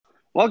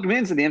Welcome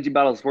into the Empty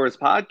Bottle Sports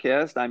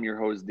Podcast. I'm your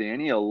host,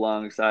 Danny,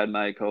 alongside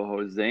my co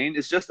host, Zane.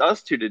 It's just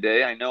us two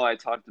today. I know I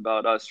talked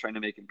about us trying to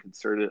make a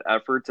concerted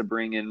effort to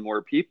bring in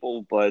more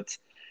people, but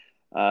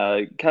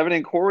Kevin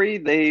and Corey,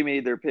 they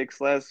made their picks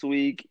last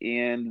week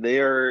and they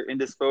are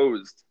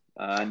indisposed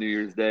on New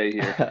Year's Day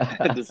here,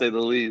 to say the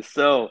least.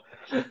 So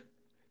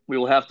we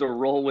will have to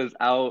roll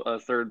without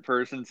a third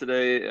person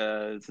today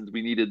since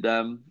we needed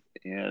them.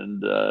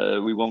 And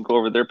we won't go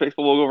over their picks,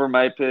 but we'll go over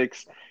my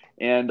picks.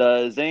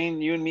 And Zane,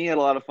 you and me had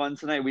a lot of fun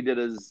tonight. We did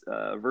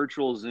a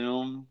virtual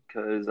Zoom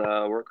because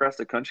we're across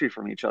the country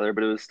from each other,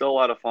 but it was still a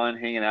lot of fun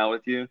hanging out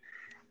with you.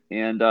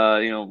 And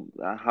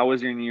how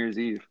was your New Year's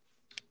Eve?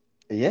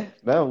 Yeah,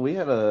 no, we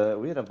had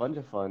a bunch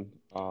of fun.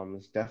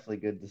 It's definitely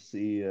good to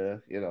see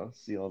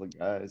see all the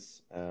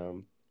guys.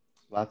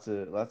 Lots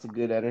of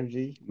good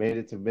energy. Made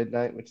it to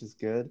midnight, which is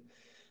good.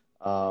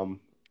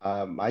 Um,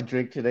 my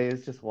drink today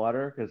is just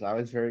water because I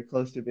was very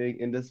close to being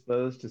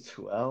indisposed as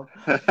well.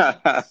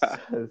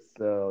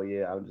 So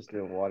yeah, I'm just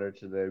doing water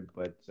today.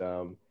 But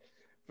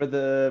for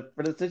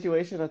the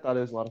situation, I thought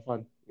it was a lot of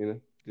fun. Do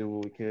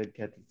what we could,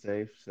 kept it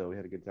safe, so we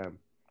had a good time.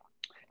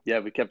 Yeah,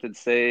 we kept it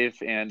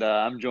safe, and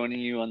I'm joining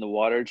you on the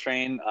water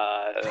train.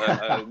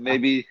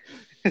 Maybe,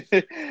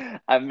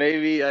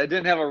 I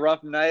didn't have a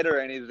rough night or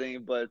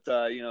anything, but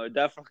I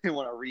definitely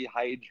want to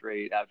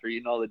rehydrate after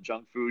eating all the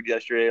junk food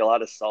yesterday. A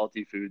lot of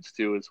salty foods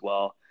too, as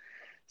well.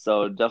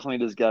 So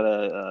definitely just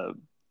gotta,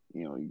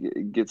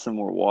 get some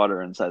more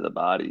water inside the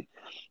body.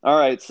 All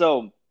right,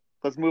 so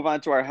let's move on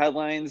to our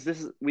headlines.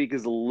 This week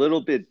is a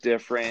little bit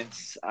different.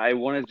 I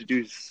wanted to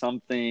do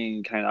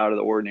something kind of out of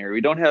the ordinary.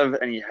 We don't have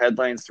any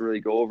headlines to really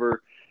go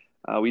over.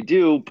 We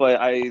do, but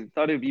I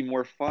thought it'd be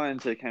more fun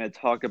to kind of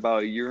talk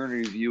about year in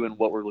review and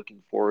what we're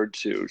looking forward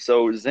to.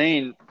 So,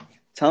 Zane,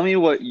 tell me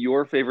what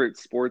your favorite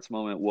sports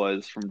moment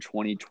was from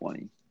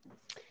 2020.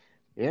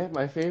 Yeah,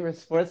 my favorite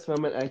sports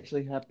moment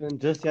actually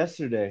happened just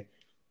yesterday.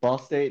 Ball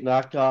State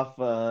knocked off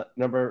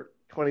number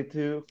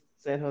 22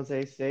 San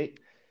Jose State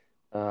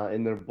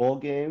in their bowl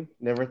game.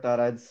 Never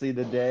thought I'd see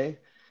the day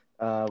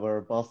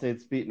where Ball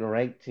State's beating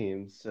ranked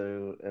teams.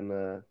 So, in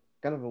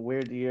kind of a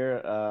weird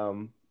year,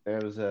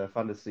 it was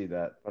fun to see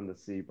that. Fun to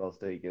see Ball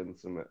State getting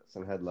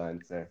some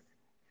headlines there.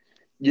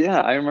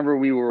 Yeah, I remember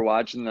we were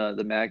watching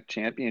the MAC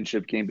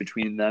championship game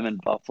between them and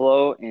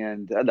Buffalo,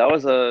 and that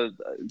was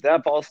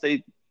that Ball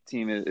State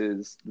team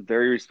is a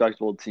very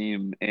respectable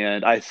team.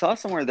 And I saw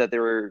somewhere that they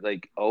were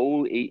like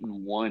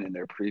 0-8-1 in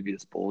their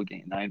previous bowl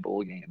game, 9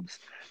 bowl games.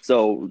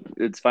 So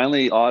it's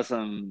finally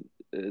awesome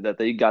that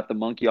they got the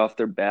monkey off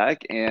their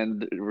back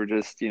and were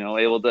just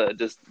able to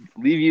just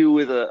leave you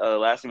with a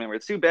lasting memory.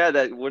 It's too bad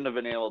that wouldn't have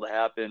been able to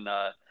happen.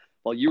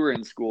 While you were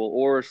in school,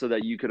 or so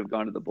that you could have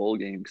gone to the bowl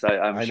game. Because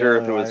I'm I sure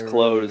if it know. I was really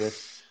close,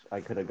 wish I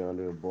could have gone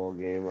to a bowl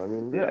game. I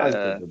mean, I think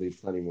yeah. there'll be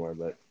plenty more,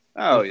 but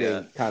Oh just yeah.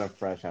 being kind of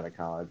fresh out of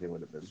college, it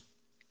would have been super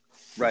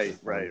Right, fun.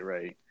 right,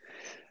 right.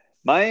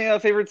 My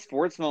favorite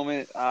sports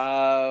moment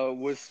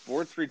was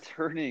sports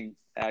returning,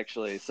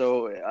 actually.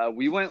 So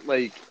we went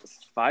like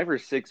 5 or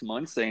 6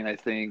 months saying, I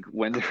think,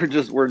 when there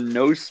just were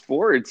no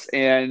sports.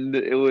 And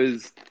it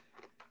was,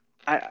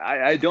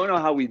 I don't know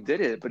how we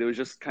did it, but it was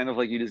just kind of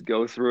like you just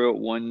go through it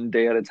one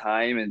day at a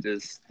time and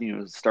just,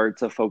 start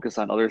to focus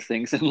on other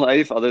things in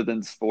life other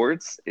than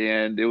sports.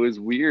 And it was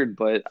weird,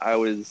 but I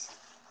was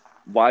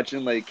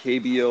watching like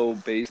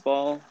KBO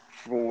baseball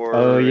Oh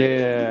for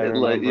yeah, I like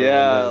remember when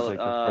yeah, that was like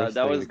the first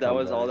that thing was to that come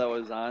was all back. that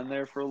was on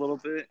there for a little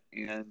bit,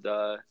 and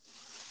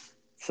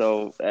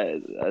so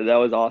that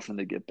was awesome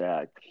to get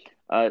back.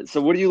 So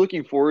what are you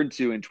looking forward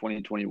to in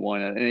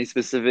 2021? Any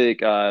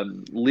specific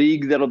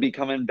league that'll be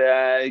coming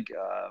back?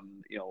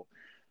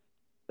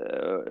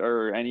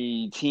 Or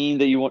any team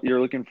that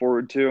you're looking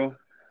forward to?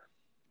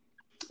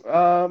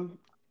 Um,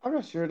 I'm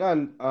not sure. Not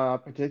in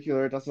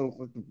particular. It doesn't look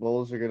like the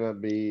Bulls are gonna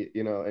be,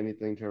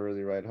 anything to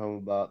really write home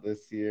about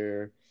this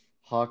year.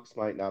 Hawks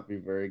might not be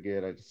very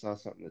good. I just saw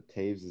something that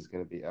Taves is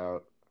gonna be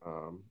out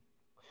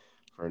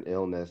for an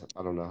illness.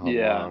 I don't know how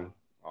Yeah.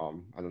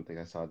 long. I don't think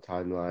I saw a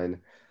timeline,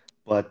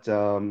 but I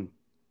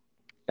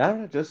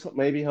don't know. Just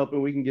maybe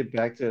hoping we can get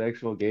back to an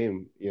actual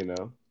game.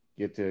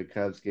 Get to a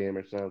Cubs game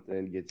or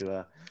something. Get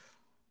to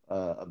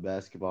a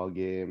basketball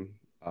game.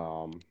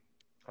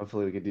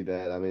 Hopefully we could do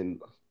that. I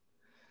mean,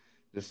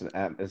 just an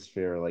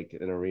atmosphere, like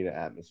an arena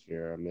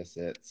atmosphere. I miss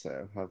it.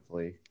 So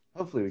hopefully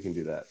we can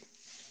do that.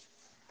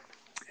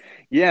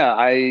 Yeah,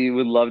 I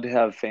would love to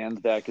have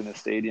fans back in the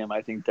stadium.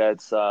 I think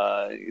that's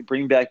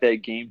bring back that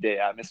game day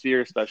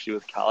atmosphere, especially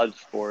with college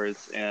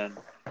sports. And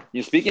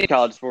speaking of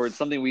college sports,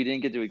 something we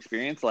didn't get to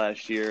experience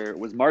last year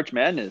was March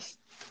Madness.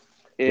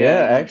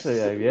 Yeah, And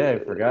actually, yeah, I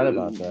forgot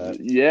about that.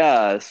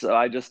 yeah, so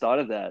I just thought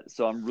of that.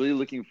 So I'm really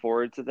looking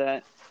forward to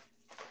that.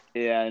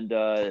 And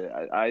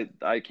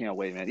I can't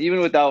wait, man. Even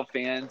without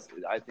fans,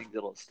 I think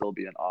it'll still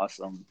be an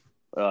awesome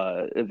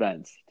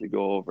event to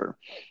go over.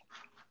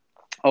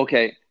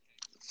 Okay,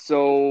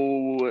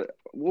 so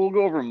we'll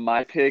go over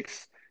my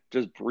picks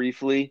just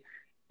briefly,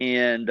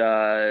 and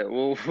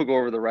we'll go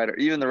over the writer,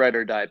 even the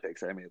writer die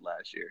picks I made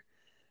last year.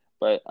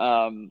 But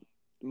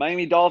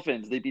Miami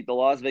Dolphins, they beat the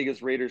Las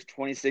Vegas Raiders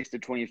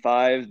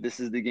 26-25. This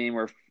is the game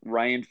where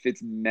Ryan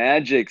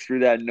Fitzmagic threw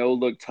that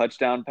no-look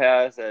touchdown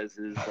pass as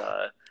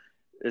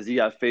he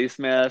got face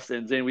masked.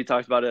 And Zane, we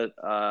talked about it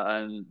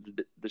on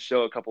the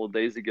show a couple of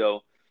days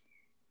ago.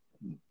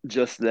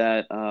 Just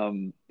that,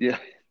 yeah,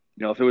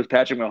 if it was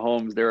Patrick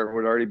Mahomes, there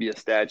would already be a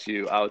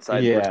statue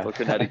outside Yeah, Bristol,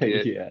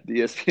 Connecticut, yeah,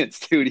 the ESPN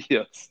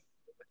studios.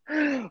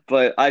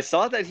 But I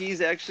saw that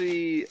he's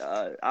actually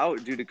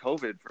out due to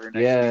COVID for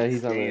next yeah.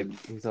 week's game.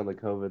 He's on the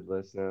COVID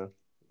list now.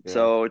 Yeah,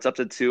 So it's up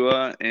to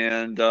Tua,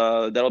 and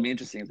that'll be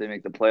interesting if they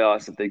make the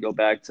playoffs, if they go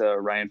back to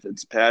Ryan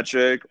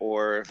Fitzpatrick,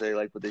 or if they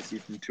like what they see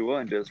from Tua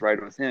and just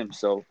ride with him.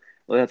 So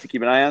we'll have to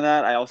keep an eye on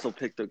that. I also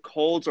picked the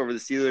Colts over the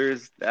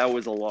Steelers. That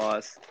was a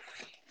loss.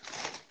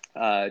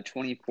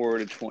 24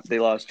 to 20. They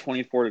lost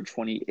 24 to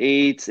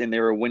 28, and they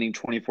were winning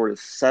 24 to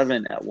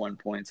 7 at one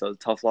point. So it was a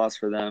tough loss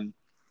for them.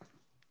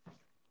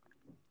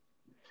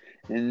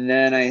 And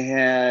then I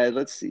had,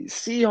 let's see,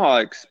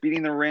 Seahawks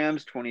beating the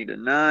Rams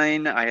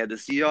 20-9. I had the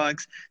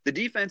Seahawks. The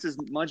defense is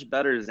much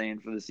better, Zane,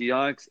 for the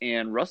Seahawks,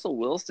 and Russell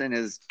Wilson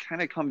has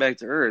kind of come back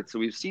to earth. So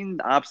we've seen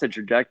the opposite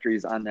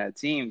trajectories on that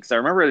team. Because I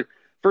remember the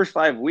first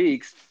 5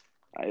 weeks,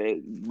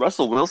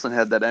 Russell Wilson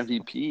had that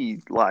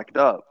MVP locked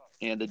up,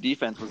 and the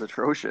defense was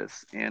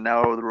atrocious. And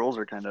now the roles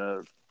are kind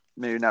of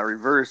maybe not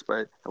reversed,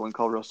 but I wouldn't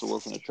call Russell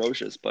Wilson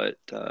atrocious, but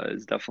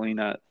is definitely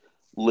not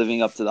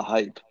living up to the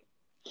hype.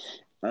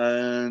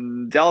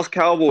 Dallas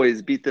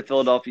Cowboys beat the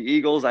Philadelphia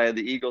Eagles. I had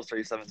the Eagles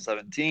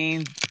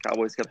 37-17.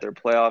 Cowboys kept their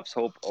playoffs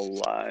hope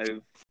alive.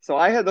 So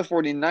I had the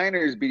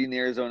 49ers beating the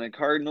Arizona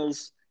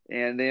Cardinals,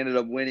 and they ended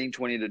up winning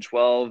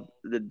 20-12.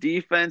 The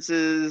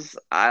defenses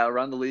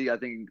around the league, I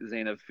think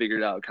Zane have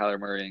figured out Kyler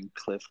Murray and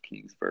Cliff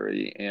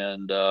Kingsbury,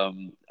 and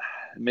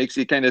it makes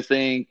you kind of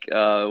think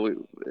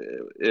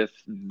if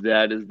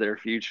that is their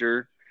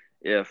future.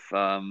 If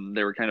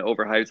they were kind of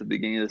overhyped at the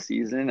beginning of the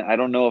season, I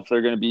don't know if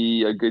they're going to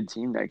be a good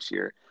team next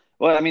year.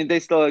 Well, I mean, they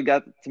still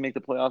got to make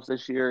the playoffs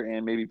this year,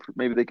 and maybe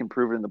they can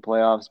prove it in the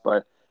playoffs.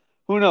 But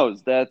who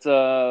knows? But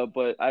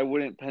I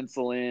wouldn't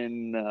pencil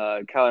in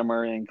Kyler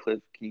Murray and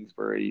Cliff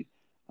Kingsbury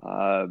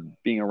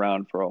being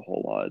around for a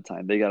whole lot of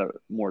time. They got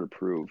more to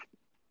prove.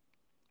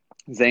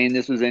 Zane,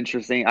 this was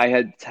interesting. I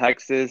had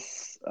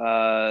Texas in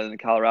the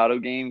Colorado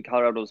game.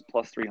 Colorado's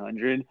plus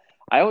 300.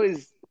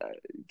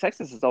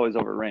 Texas is always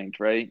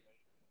overranked, right?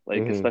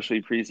 Like hmm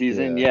especially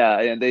preseason. yeah.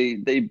 Yeah, and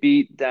they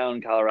beat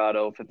down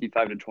Colorado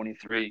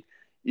 55-23.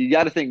 You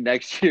got to think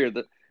next year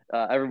that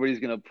everybody's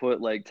going to put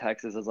like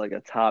Texas as like a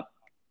top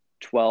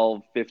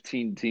 12,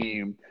 15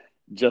 team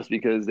just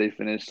because they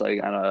finished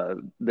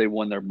they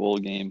won their bowl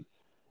game,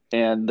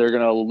 and they're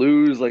going to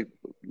lose like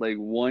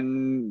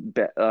one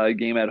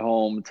game at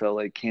home to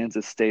like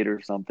Kansas State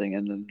or something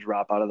and then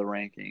drop out of the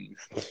rankings.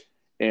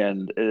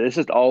 And it's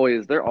just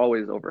they're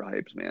always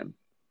overhyped, man.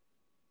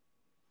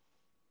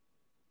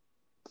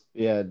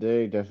 Yeah,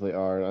 they definitely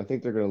are. I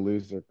think they're going to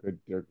lose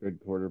their good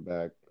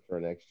quarterback for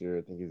next year.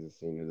 I think he's a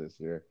senior this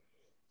year,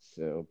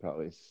 so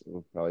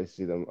we'll probably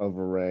see them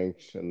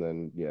overranked and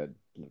then yeah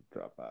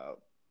drop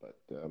out. But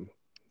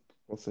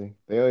we'll see.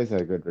 They always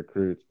had good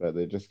recruits, but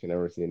they just can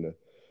never seem to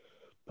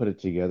put it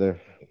together.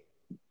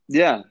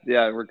 Yeah,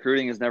 yeah.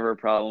 Recruiting is never a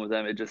problem with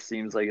them. It just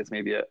seems like it's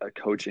maybe a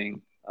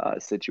coaching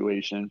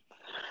situation,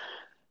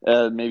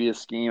 maybe a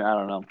scheme. I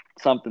don't know.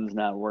 Something's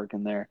not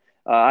working there.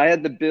 I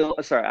had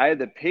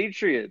the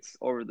Patriots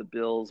over the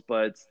Bills,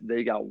 but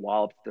they got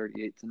walloped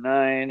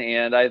 38-9.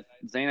 And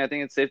Zane, I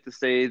think it's safe to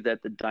say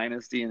that the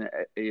dynasty in the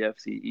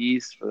AFC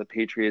East for the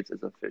Patriots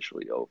is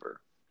officially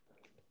over.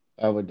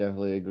 I would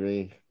definitely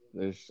agree.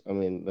 I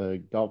mean,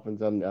 the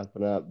Dolphins on the up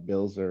and up.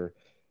 Bills are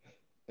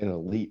an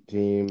elite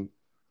team.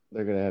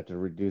 They're gonna have to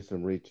redo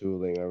some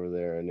retooling over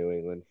there in New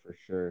England for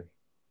sure.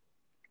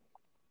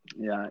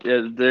 Yeah,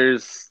 yeah.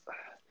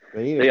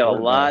 They need a They got a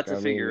lot quarterback. to I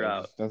mean, figure it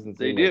out. just doesn't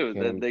They seem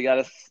like do. They got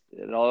to.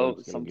 It all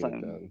Cam's gonna get it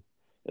sometimes done.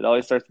 it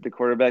always starts with the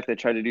quarterback. They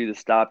try to do the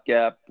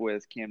stopgap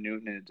with Cam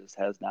Newton, and it just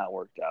has not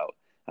worked out.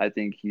 I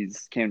think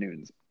Cam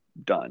Newton's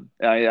done.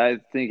 I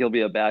think he'll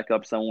be a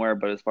backup somewhere,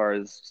 but as far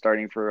as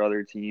starting for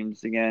other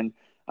teams again,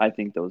 I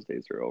think those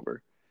days are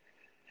over.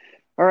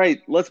 All right,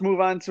 let's move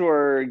on to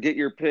our Get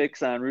Your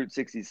Picks on Route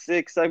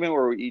 66 segment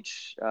where we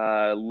each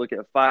look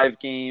at 5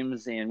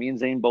 games, and me and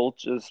Zane both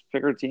just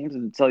pick our teams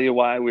and tell you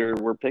why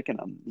we're picking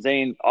them.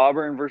 Zane,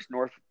 Auburn versus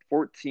North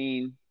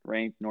 14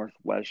 ranked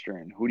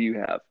Northwestern. Who do you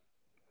have?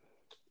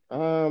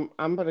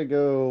 I'm gonna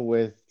go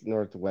with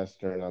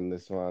Northwestern on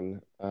this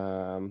one.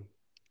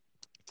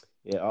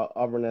 Yeah,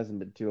 Auburn hasn't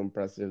been too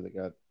impressive. They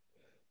got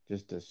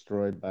just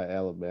destroyed by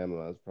Alabama.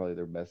 That was probably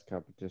their best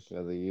competition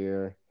of the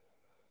year.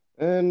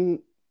 And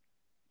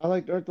I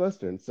like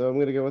Northwestern, so I'm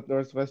gonna go with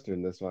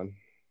Northwestern this one.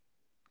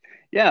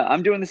 Yeah,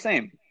 I'm doing the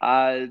same.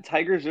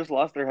 Tigers just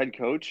lost their head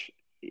coach,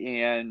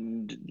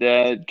 and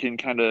that can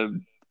kind of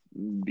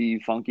be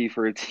funky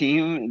for a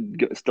team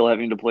still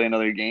having to play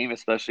another game,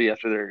 especially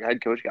after their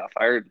head coach got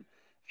fired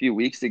a few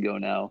weeks ago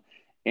now.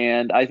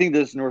 And I think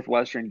this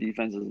Northwestern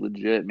defense is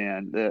legit,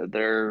 man.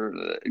 They're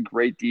a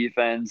great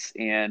defense,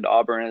 and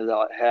Auburn has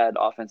had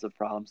offensive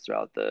problems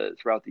throughout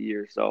the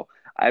year. So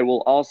I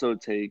will also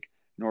take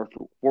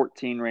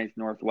 14 ranked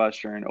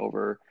Northwestern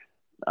over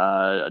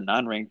a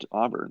non-ranked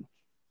Auburn.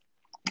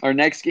 Our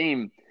next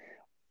game,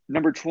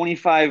 number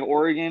 25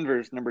 Oregon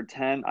versus number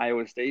 10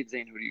 Iowa State.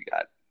 Zane, who do you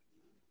got?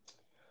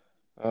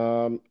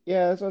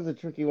 Yeah, this was a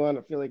tricky one.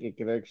 I feel like it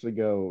could actually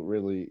go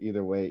really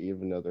either way,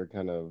 even though they're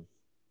kind of,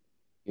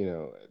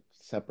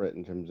 separate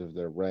in terms of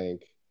their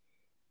rank.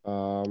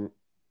 Um,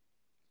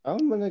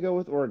 I'm gonna go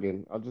with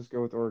Oregon. I'll just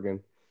go with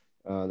Oregon.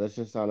 That's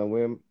just on a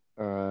whim.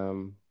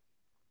 I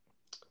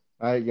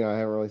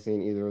haven't really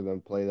seen either of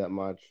them play that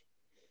much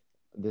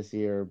this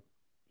year,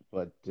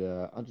 but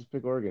I'll just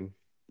pick Oregon.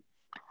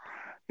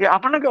 Yeah,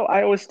 I'm gonna go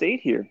Iowa State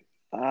here.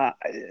 Uh,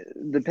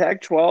 the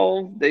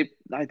Pac-12,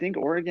 I think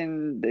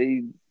Oregon,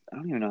 I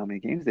don't even know how many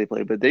games they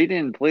played, but they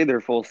didn't play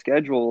their full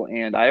schedule,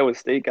 and Iowa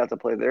State got to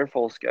play their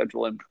full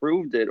schedule and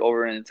proved it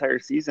over an entire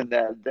season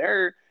that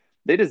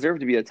they deserve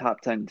to be a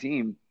top 10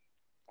 team.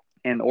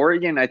 And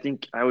Oregon, I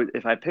think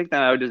if I picked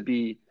them,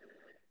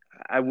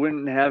 I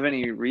wouldn't have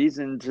any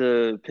reason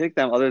to pick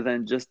them other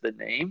than just the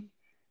name,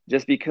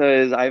 just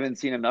because I haven't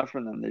seen enough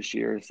from them this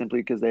year, simply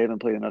because they haven't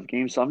played enough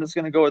games. So I'm just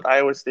going to go with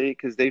Iowa State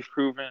because they've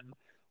proven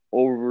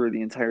over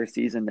the entire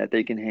season that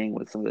they can hang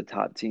with some of the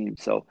top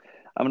teams. So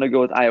I'm going to go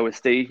with Iowa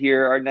State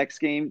here. Our next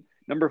game,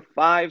 number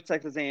 5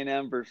 Texas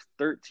A&M versus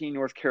 13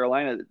 North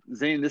Carolina.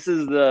 Zane, this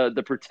is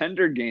the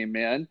pretender game,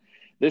 man.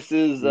 This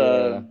is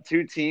Yeah,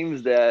 two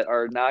teams that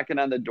are knocking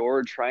on the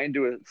door, trying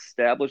to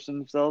establish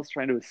themselves,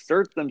 trying to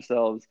assert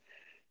themselves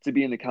to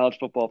be in the college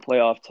football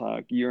playoff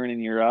talk year in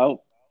and year out.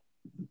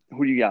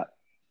 Who do you got?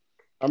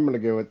 I'm gonna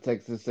go with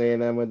Texas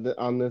A&M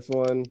on this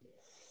one.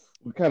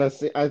 We kind of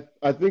see.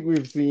 I think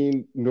we've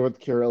seen North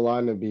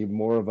Carolina be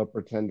more of a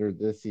pretender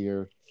this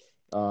year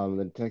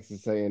than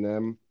Texas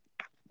A&M.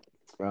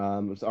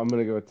 So I'm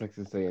gonna go with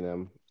Texas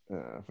A&M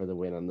for the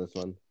win on this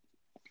one.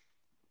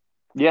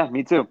 Yeah,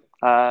 me too.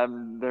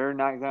 They're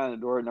knocking on the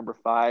door at number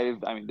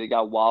 5. I mean, they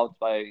got walloped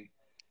by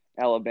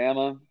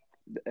Alabama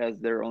as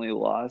their only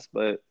loss,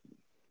 but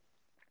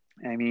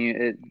I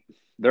mean,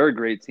 they're a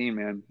great team,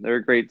 man. They're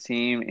a great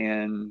team,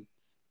 and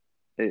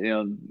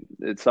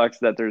it sucks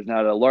that there's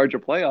not a larger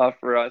playoff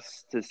for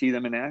us to see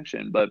them in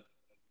action, but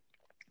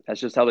that's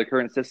just how the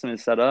current system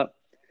is set up.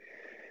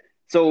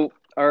 So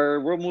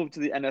we'll move to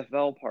the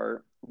NFL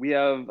part. We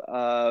have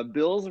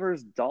Bills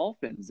versus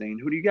Dolphins. Zane,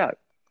 who do you got?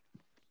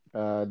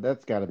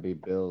 That's got to be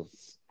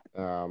Bills.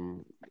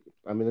 Um,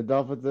 I mean, the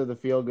Dolphins are the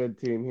feel-good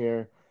team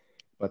here,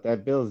 but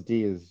that Bills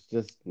D is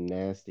just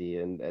nasty,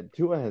 and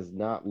Tua has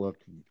not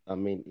looked. I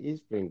mean,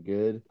 he's been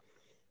good,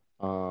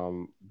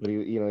 but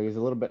he's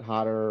a little bit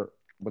hotter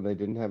when they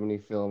didn't have any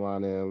film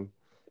on him.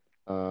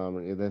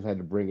 They've had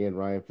to bring in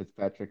Ryan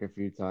Fitzpatrick a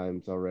few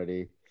times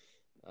already.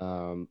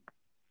 Um,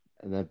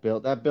 and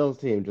that Bills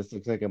team just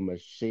looks like a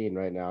machine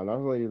right now. Not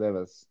only do they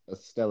have a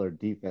stellar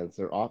defense,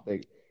 they're off.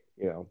 You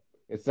know,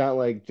 it's not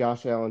like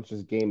Josh Allen's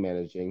just game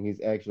managing. He's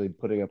actually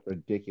putting up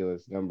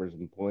ridiculous numbers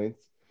and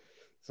points.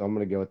 So I'm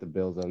gonna go with the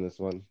Bills on this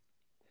one.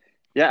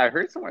 Yeah, I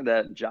heard somewhere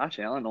that Josh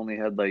Allen only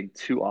had like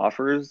 2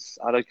 offers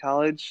out of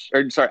college,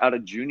 or sorry, out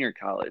of junior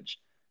college.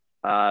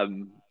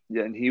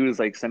 Yeah, and he was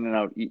like sending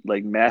out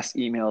like mass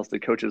emails to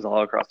coaches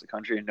all across the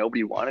country, and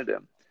nobody wanted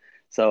him.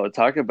 So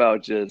talk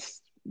about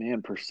just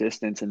man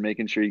persistence and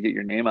making sure you get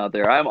your name out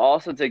there. I'm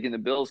also taking the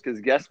Bills because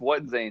guess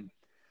what, Zane?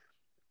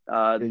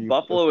 Yeah, you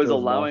Buffalo is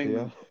Bills allowing,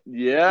 Mafia.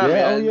 yeah, Yeah. Oh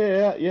man. yeah.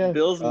 Yeah. Yeah.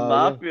 Bills Yeah.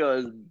 Mafia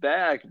is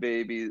back,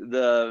 baby.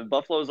 The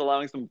Buffalo is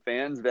allowing some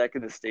fans back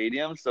in the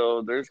stadium,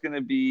 so there's going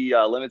to be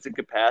limited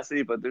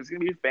capacity, but there's going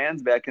to be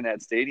fans back in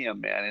that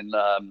stadium, man. And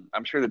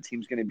I'm sure the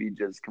team's going to be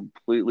just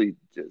completely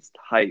just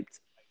hyped.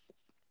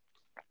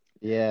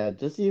 Yeah.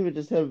 Just even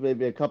just have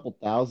maybe a couple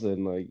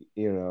thousand, like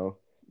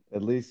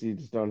at least you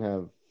just don't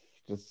have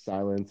just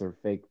silence or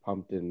fake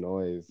pumped in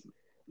noise.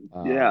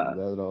 Yeah,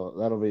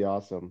 That'll be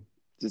awesome.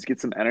 just get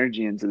some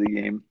energy into the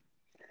game.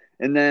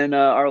 And then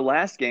our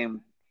last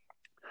game,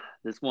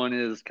 this one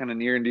is kind of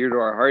near and dear to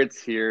our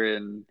hearts here,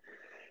 and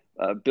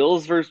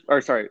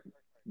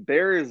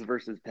Bears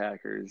versus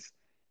Packers.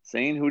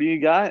 Saying, who do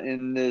you got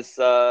in this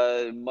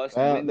Well,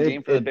 must-win they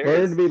game for the it burned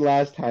Bears? me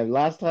last time.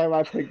 Last time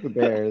I picked the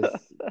Bears,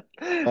 but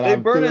They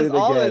I'm burn doing us it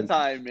all the again.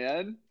 time,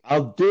 man.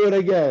 I'll do it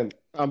again.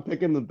 I'm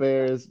picking the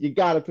Bears. You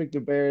got to pick the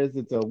Bears.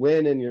 It's a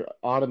win, and you're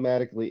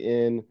automatically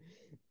in.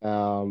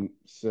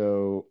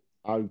 So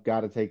I've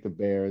got to take the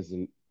Bears,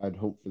 and I'd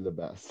hope for the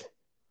best.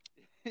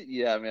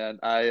 Yeah, man.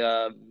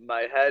 I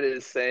my head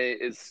is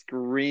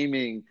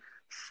screaming,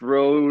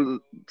 throw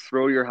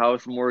throw your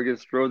house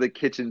mortgage, throw the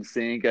kitchen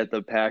sink at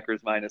the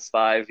Packers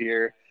 -5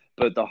 here.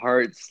 But the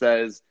heart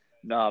says,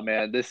 nah,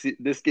 man, this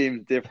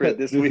game's different.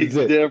 This This is week's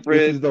it. This is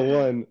different. the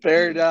one.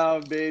 Bear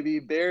down, baby.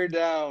 Bear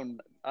down.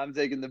 I'm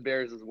taking the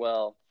Bears as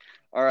well.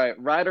 All right,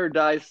 ride or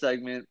die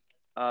segment.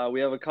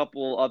 We have a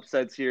couple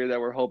upsets here that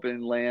we're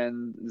hoping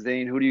land.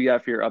 Zane, who do you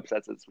got for your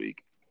upsets this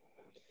week?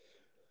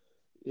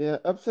 Yeah,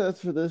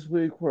 upsets for this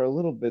week were a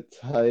little bit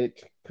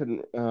tight.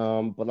 Couldn't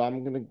but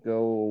I'm gonna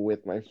go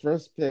with my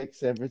first pick,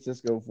 San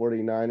Francisco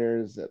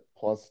 49ers at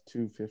plus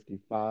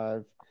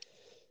 255.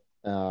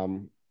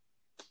 Um,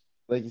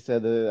 like you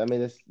said,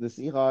 the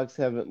Seahawks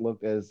haven't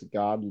looked as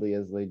godly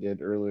as they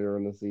did earlier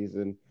in the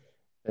season,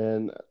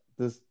 and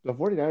the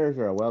 49ers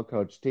are a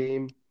well-coached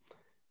team.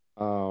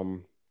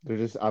 They're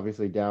just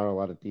obviously down a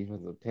lot of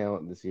defensive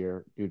talent this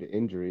year due to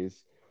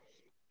injuries.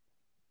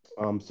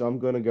 So I'm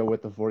going to go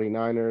with the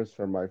 49ers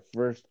for my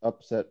first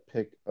upset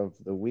pick of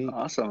the week.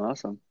 Awesome,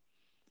 awesome.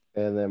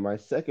 And then my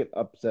second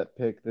upset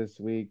pick this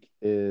week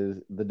is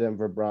the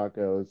Denver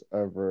Broncos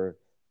over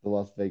the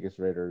Las Vegas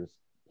Raiders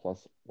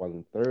plus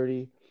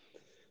 130.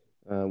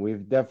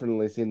 We've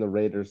definitely seen the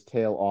Raiders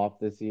tail off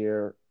this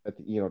year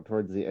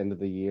towards the end of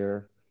the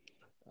year.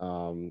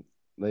 Um,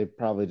 they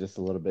probably just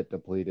a little bit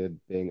depleted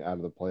being out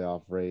of the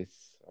playoff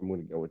race. I'm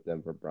going to go with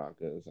Denver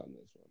Broncos on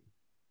this one.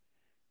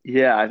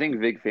 Yeah, I think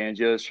Vic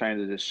Fangio is trying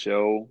to just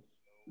show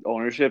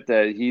ownership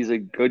that he's a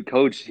good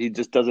coach. He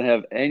just doesn't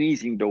have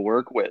anything to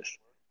work with.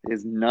 He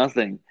has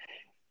nothing.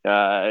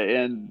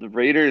 And the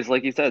Raiders,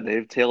 like you said,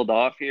 they've tailed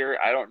off here.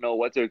 I don't know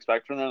what to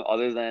expect from them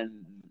other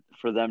than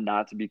for them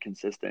not to be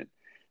consistent.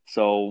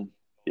 So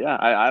yeah,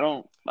 I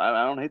don't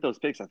hate those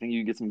picks. I think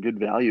you get some good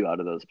value out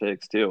of those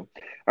picks too.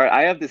 All right,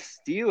 I have the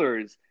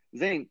Steelers.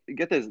 Zane,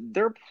 get this.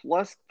 They're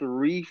plus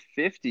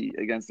 350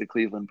 against the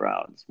Cleveland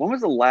Browns. When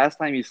was the last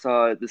time you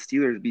saw the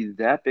Steelers be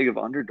that big of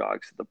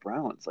underdogs to the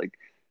Browns? Like,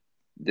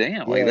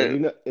 damn, like Yeah,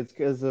 that. it's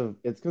because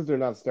they're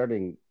not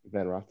starting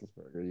Ben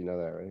Roethlisberger. You know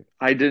that, right?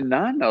 I did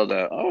not know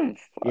that. Oh,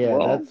 Yeah,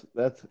 well.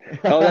 that's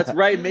Oh, that's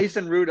right.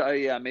 Mason Rudolph.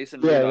 Yeah,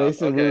 Mason yeah. Rudolph.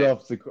 Mason Okay.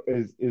 Rudolph's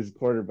is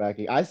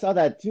quarterbacking. I saw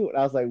that too, and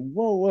I was like,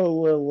 whoa, whoa,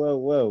 whoa, whoa,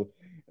 whoa.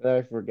 And then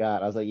I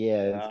forgot. I was like,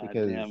 yeah, it's God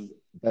because damn.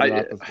 Ben I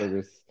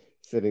Roethlisberger's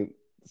sitting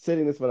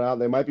sitting this one out.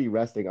 They might be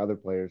resting other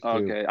players too,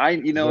 okay. I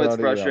you because know they're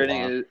what's already a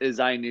frustrating lock. is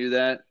I knew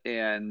that,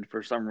 and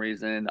for some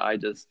reason I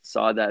just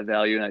saw that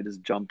value and I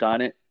just jumped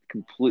on it,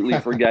 completely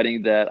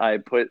forgetting that I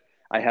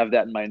have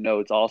that in my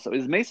notes also.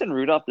 Is Mason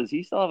Rudolph, does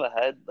he still have a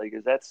head? Like,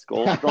 is that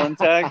skull still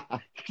intact?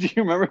 Do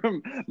you remember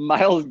him?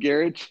 Miles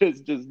Garrett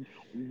just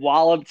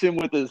walloped him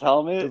with his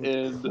helmet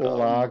Just and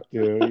clocked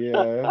him.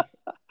 Yeah.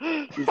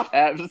 just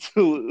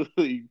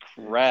absolutely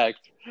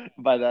cracked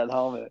by that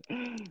helmet.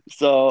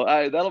 So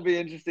that'll be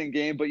an interesting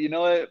game. But you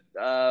know what?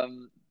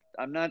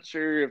 I'm not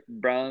sure if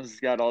Browns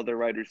got all their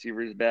wide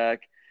receivers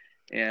back,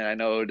 and I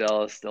know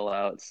Odell is still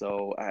out.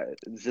 So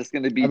it's just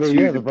going to I be mean,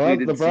 two yeah, the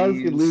depleted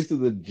Browns could lose teams. to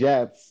the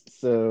Jets,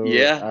 so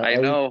Yeah, I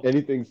know.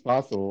 anything's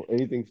possible.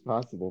 Anything's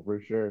possible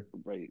for sure.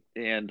 Right,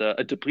 and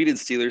a depleted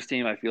Steelers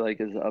team, I feel like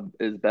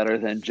is better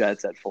than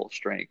Jets at full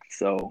strength.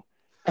 So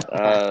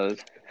uh,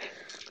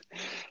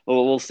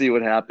 we'll see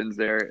what happens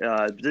there.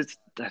 I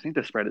think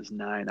the spread is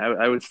 9.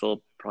 I would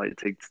still probably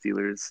take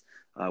Steelers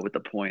with the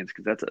points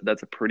because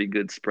that's a pretty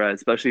good spread,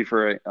 especially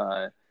for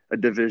a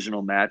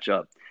divisional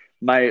matchup.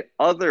 My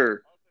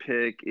other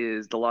pick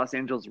is the Los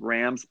Angeles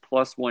Rams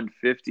plus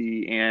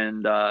 150,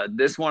 and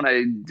this one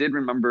I did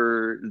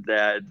remember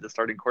that the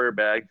starting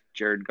quarterback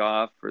Jared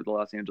Goff for the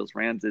Los Angeles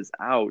Rams is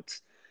out.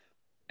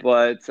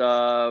 But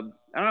I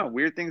don't know.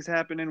 Weird things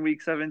happen in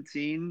Week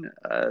 17,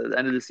 the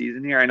end of the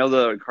season here. I know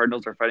the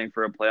Cardinals are fighting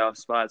for a playoff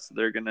spot, so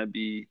they're going to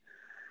be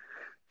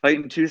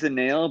fighting tooth and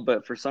nail.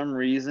 But for some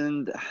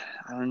reason,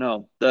 I don't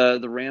know. The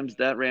Rams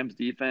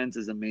defense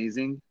is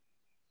amazing,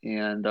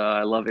 and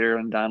I love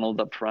Aaron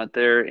Donald up front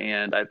there,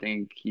 and I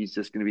think he's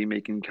just going to be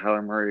making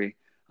Kyler Murray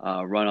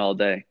run all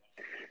day.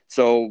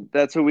 So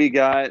that's what we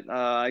got.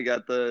 I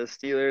got the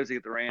Steelers. I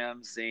got the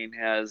Rams. Zane.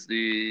 Who do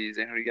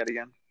you got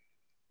again?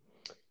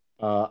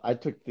 I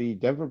took the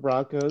Denver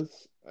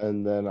Broncos,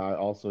 and then I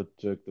also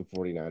took the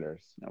 49ers.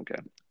 Okay.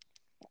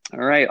 All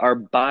right, our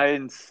buy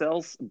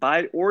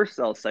or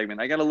sell segment.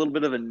 I got a little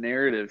bit of a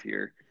narrative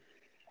here.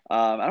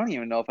 I don't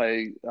even know if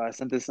I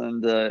sent this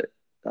on the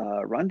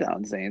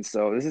rundown, Zane.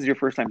 So this is your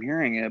first time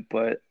hearing it,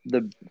 but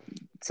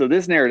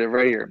this narrative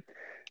right here,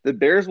 the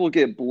Bears will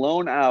get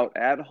blown out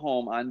at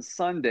home on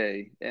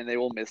Sunday, and they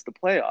will miss the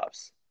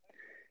playoffs.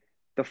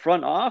 The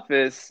front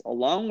office,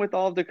 along with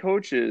all of the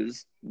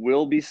coaches,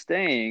 will be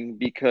staying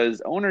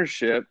because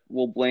ownership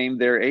will blame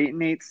their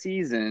 8-8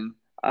 season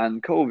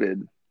on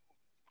COVID.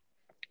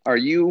 Are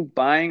you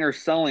buying or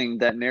selling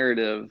that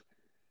narrative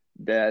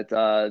that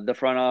the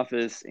front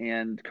office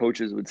and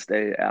coaches would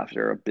stay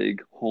after a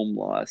big home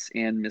loss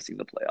and missing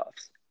the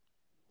playoffs?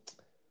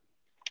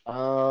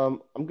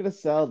 I'm gonna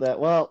sell that.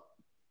 Well,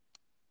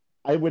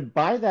 I would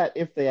buy that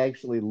if they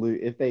actually lose.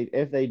 If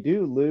they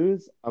do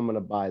lose, I'm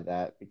gonna buy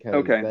that because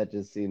Okay. that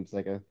just seems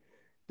like a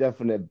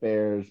definite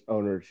Bears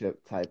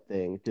ownership type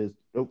thing. Just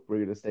nope, we're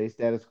gonna stay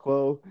status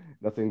quo.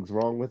 Nothing's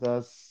wrong with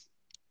us.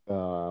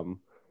 Um,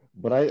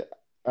 but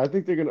I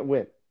think they're gonna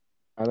win,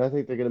 and I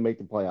think they're gonna make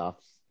the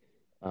playoffs.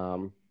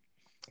 Um,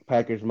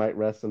 Packers might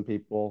rest some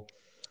people.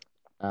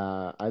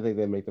 I think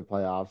they make the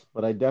playoffs,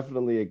 but I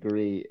definitely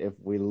agree if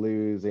we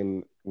lose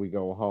and we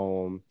go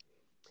home,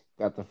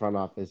 that the front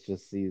office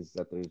just sees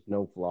that there's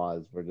no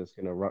flaws. We're just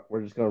gonna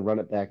run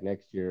it back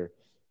next year,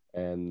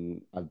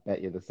 and I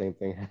bet you the same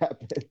thing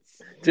happens.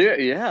 Dude,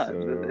 yeah,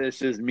 So it's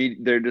just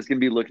they're just gonna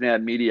be looking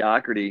at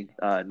mediocrity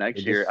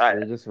next year. I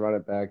they just run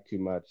it back too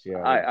much. Yeah,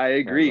 I, they I try and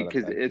agree run it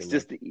because back too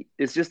much.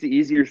 it's just the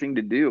easier thing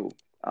to do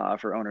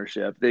for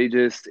ownership. They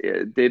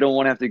don't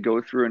want to have to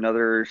go through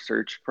another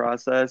search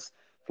process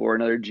for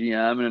another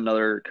GM and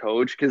another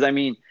coach. Because I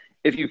mean,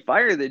 if you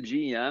fire the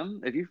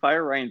GM, if you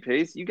fire Ryan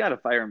Pace, you got to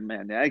fire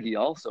Matt Nagy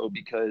also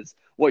because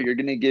what you're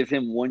going to give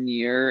him 1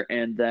 year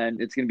and then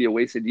it's going to be a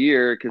wasted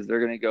year because they're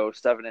going to go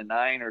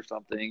 7-9 or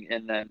something,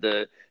 and then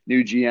the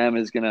new GM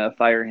is going to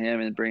fire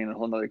him and bring in a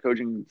whole other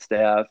coaching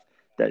staff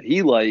that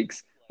he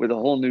likes with a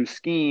whole new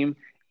scheme,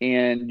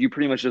 and you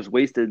pretty much just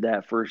wasted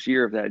that first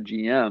year of that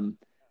GM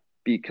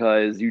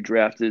because you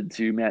drafted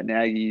to Matt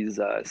Nagy's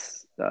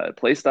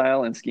play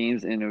style and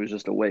schemes, and it was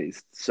just a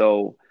waste.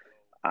 So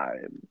I,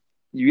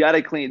 you got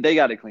to clean. They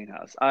got to clean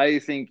house. I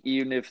think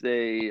even if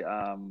they,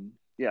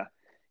 yeah,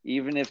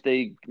 even if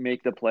they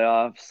make the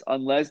playoffs,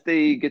 unless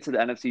they get to the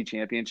NFC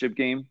Championship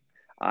game,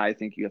 I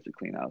think you have to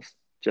clean house.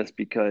 Just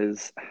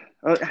because,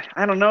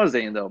 I don't know,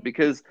 Zane, though,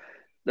 because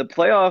the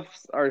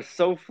playoffs are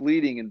so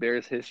fleeting in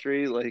Bears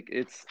history. Like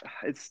it's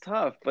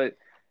tough, but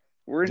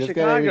we're in We just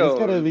gotta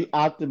Chicago. be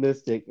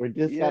optimistic. We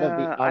just gotta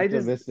be Yeah,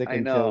 optimistic I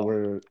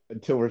know.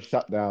 until we're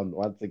shut down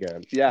once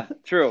again. Yeah,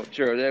 true,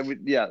 true.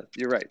 Yeah,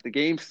 you're right. The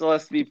game still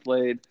has to be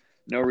played.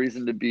 No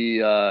reason to be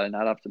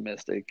not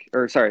optimistic.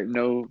 Or sorry,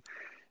 no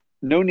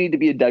need to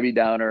be a Debbie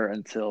Downer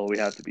until we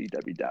have to be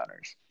Debbie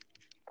Downers.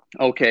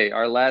 Okay,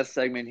 our last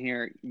segment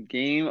here,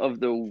 game of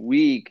the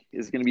week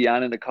is going to be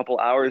on in a couple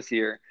hours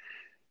here.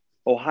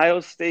 Ohio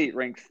State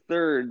ranks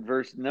third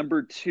versus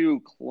number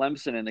two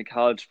Clemson in the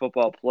college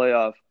football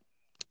playoff.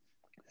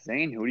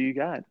 Zane, who do you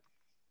got?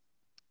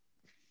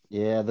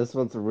 Yeah, this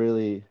one's a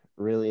really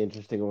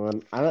interesting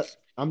one.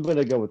 I'm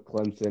gonna go with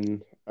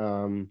Clemson.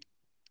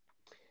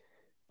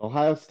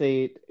 Ohio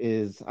State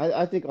is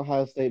I think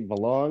Ohio State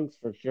belongs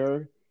for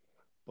sure,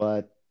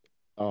 but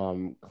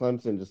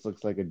Clemson just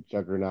looks like a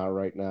juggernaut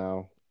right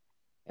now.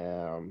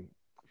 Um,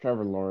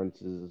 Trevor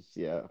Lawrence is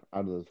out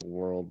of this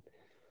world,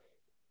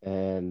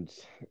 and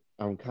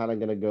I'm kind of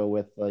gonna go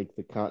with like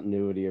the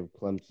continuity of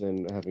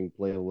Clemson having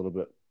played a little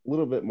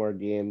bit more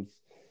games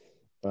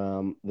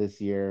this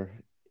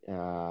year.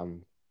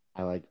 Um,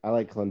 I like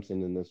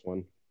Clemson in this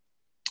one.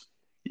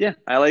 Yeah,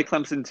 I like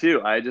Clemson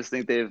too. I just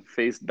think they've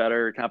faced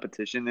better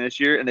competition this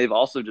year, and they've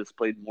also just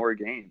played more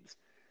games.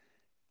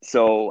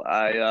 So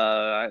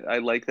I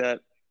like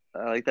that.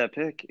 I like that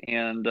pick.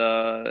 And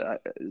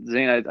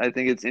Zane, I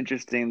think it's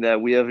interesting that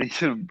we haven't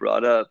even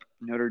brought up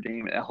Notre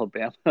Dame and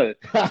Alabama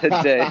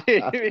today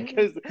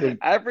because The foregone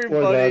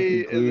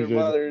everybody and their conclusion.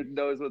 mother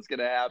knows what's going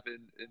to happen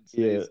in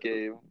Yeah, today's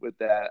game with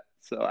that.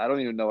 So I don't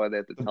even know why they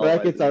have to the televise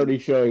bracket's it already anymore.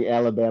 showing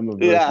Alabama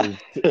Yeah.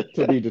 versus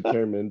to be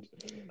determined,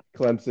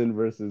 Clemson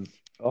versus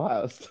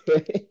Ohio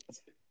State.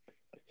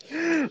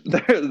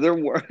 They're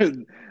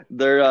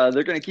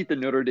they're going to keep the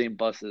Notre Dame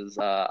buses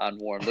on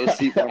warm. Those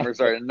seat warmers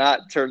are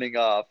not turning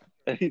off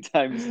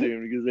anytime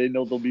soon because they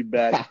know they'll be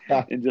back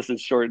in just a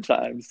short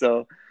time.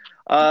 So,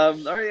 all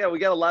right, yeah, we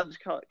got a lot of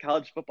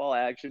college football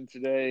action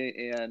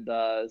today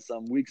and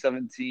some Week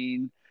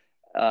 17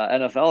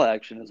 NFL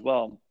action as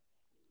well.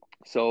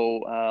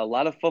 So, a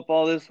lot of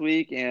football this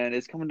week, and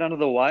it's coming down to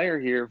the wire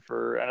here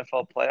for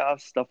NFL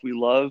playoffs, stuff we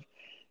love.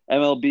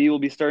 MLB will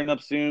be starting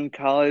up soon,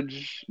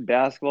 college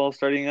basketball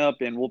starting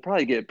up, and we'll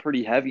probably get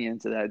pretty heavy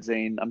into that,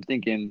 Zane. I'm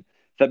thinking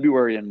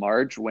February and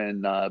March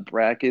when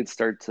brackets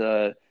start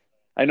to.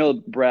 I know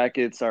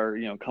brackets are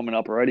coming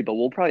up already, but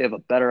we'll probably have a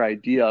better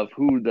idea of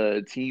who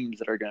the teams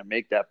that are going to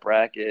make that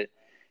bracket,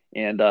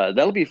 and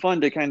that'll be fun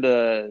to kind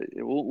of.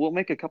 We'll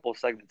make a couple of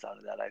segments out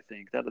of that. I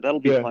think that'll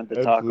be Yeah, fun to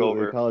talk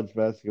absolutely. over. College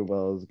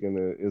basketball is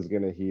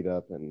gonna heat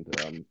up,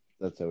 and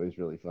that's always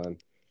really fun.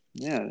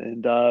 Yeah,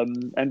 and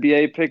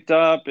NBA picked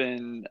up,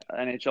 and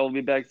NHL will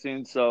be back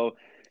soon. So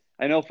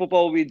I know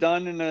football will be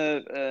done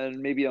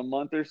in maybe a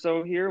month or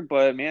so here,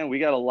 but man, we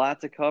got a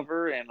lot to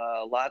cover and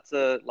lot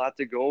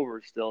to go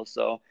over still.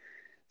 So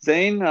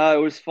Zane, it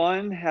was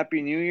fun.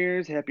 Happy New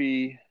Year's,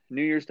 happy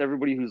New Year's to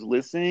everybody who's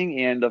listening,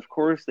 and of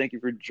course, thank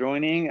you for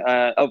joining.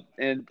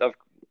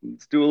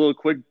 Let's do a little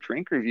quick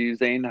drink review.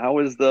 Zane, how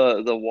was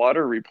the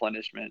water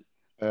replenishment?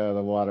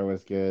 The water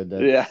was good.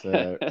 Yeah.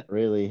 That's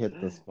really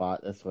hit the spot.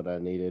 That's what I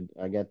needed.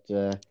 I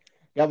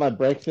got my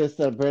breakfast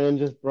that Brandon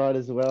just brought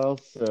as well.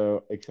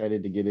 So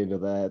excited to get into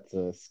that.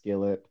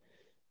 Skillet,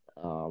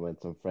 and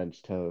some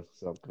French toast.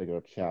 So I'm gonna go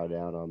chow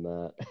down on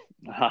that.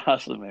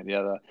 Awesome, man.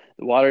 Yeah,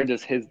 the water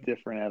just hits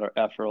different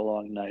after a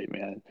long night,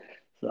 man.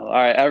 So, all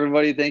right,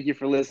 everybody, thank you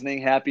for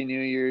listening. Happy New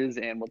Year's,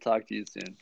 and we'll talk to you soon.